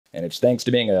And it's thanks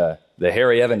to being the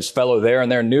Harry Evans fellow there in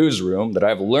their newsroom that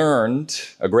I've learned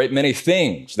a great many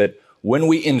things, that when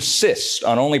we insist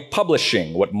on only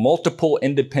publishing what multiple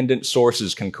independent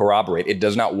sources can corroborate, it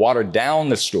does not water down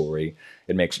the story,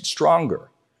 it makes it stronger.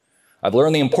 I've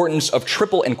learned the importance of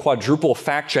triple and quadruple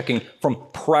fact-checking from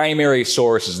primary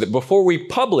sources, that before we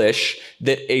publish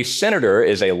that a senator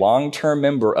is a long-term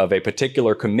member of a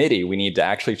particular committee, we need to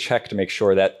actually check to make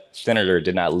sure that senator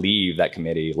did not leave that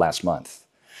committee last month.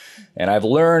 And I've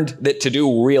learned that to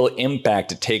do real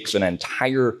impact, it takes an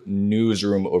entire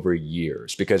newsroom over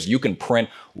years, because you can print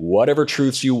whatever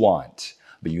truths you want,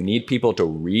 but you need people to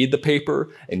read the paper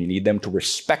and you need them to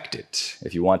respect it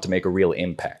if you want to make a real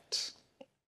impact.